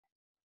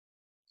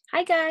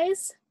Hi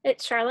guys,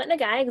 it's Charlotte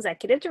Nagai,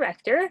 Executive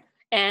Director,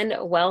 and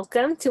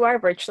welcome to our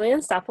Virtually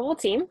Unstoppable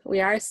team. We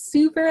are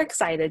super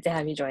excited to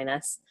have you join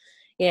us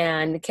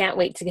and can't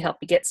wait to help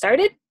you get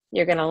started.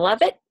 You're going to love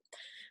it.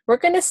 We're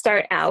going to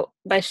start out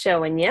by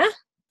showing you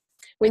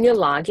when you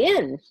log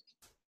in.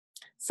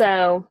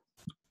 So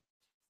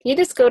you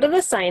just go to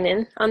the sign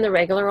in on the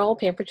regular old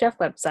Pampered Chef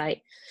website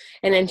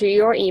and enter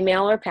your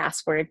email or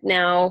password.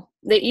 Now,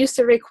 that used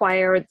to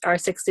require our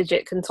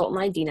 6-digit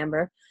consultant ID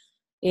number,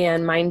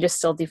 and mine just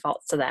still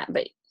defaults to that,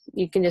 but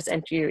you can just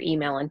enter your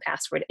email and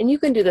password. And you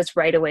can do this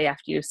right away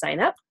after you sign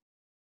up.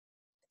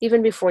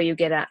 Even before you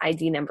get an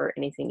ID number or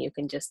anything, you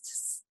can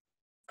just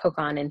poke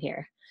on in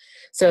here.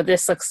 So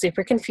this looks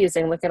super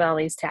confusing. Look at all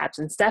these tabs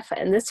and stuff.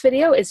 And this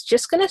video is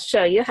just going to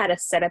show you how to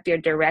set up your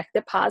direct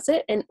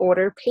deposit and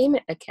order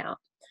payment account.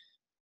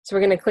 So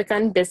we're going to click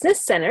on Business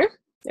Center,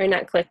 or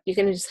not click, you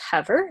can just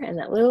hover and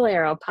that little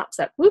arrow pops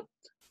up. Whoop,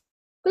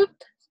 whoop.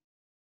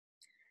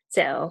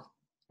 So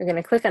we're going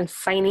to click on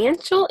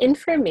Financial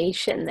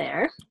Information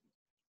there.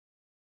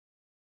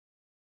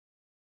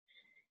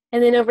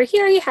 And then over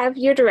here you have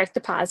your direct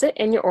deposit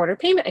and your order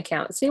payment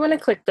account. So you want to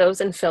click those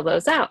and fill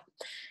those out.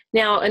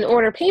 Now an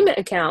order payment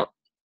account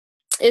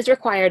is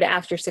required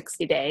after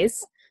 60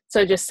 days.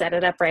 So just set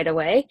it up right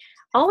away.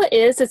 All it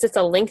is it's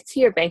a link to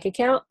your bank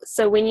account.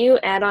 So when you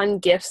add on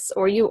gifts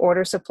or you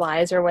order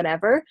supplies or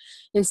whatever,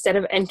 instead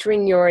of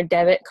entering your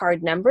debit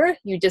card number,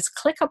 you just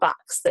click a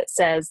box that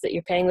says that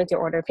you're paying with your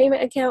order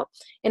payment account.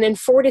 And in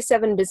 4 to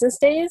 7 business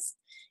days,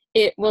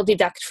 it will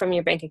deduct from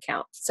your bank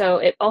account. So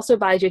it also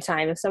buys you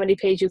time. If somebody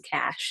pays you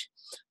cash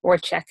or a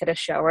check at a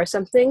show or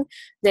something,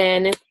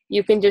 then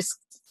you can just,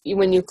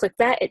 when you click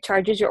that, it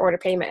charges your order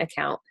payment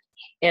account.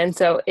 And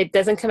so it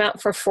doesn't come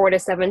out for 4 to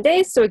 7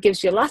 days, so it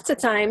gives you lots of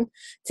time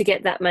to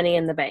get that money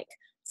in the bank.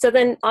 So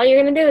then all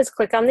you're going to do is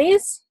click on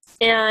these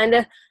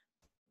and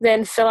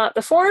then fill out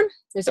the form.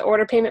 There's an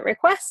order payment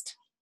request,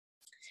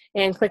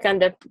 and click on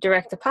the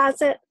direct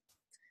deposit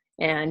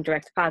and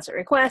direct deposit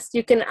request.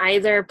 You can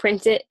either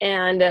print it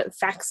and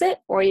fax it,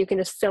 or you can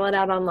just fill it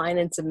out online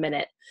and submit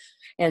it.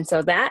 And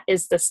so that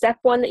is the step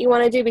 1 that you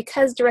want to do,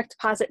 because direct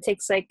deposit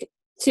takes like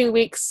 2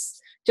 weeks,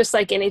 just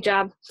like any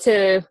job,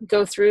 to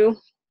go through.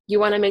 You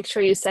want to make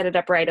sure you set it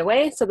up right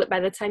away so that by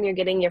the time you're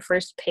getting your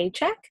first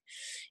paycheck,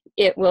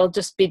 it will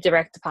just be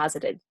direct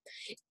deposited.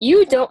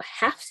 You don't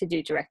have to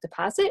do direct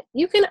deposit.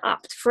 You can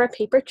opt for a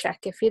paper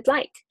check if you'd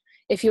like.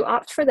 If you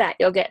opt for that,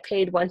 you'll get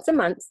paid once a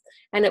month,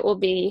 and it will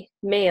be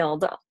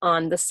mailed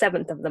on the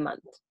 7th of the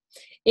month.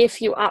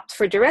 If you opt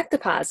for direct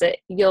deposit,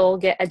 you'll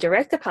get a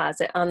direct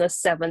deposit on the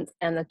 7th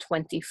and the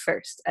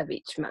 21st of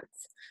each month.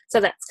 So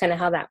that's kind of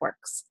how that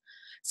works.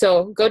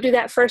 So go do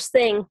that first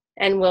thing,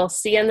 and we'll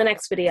see you in the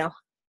next video.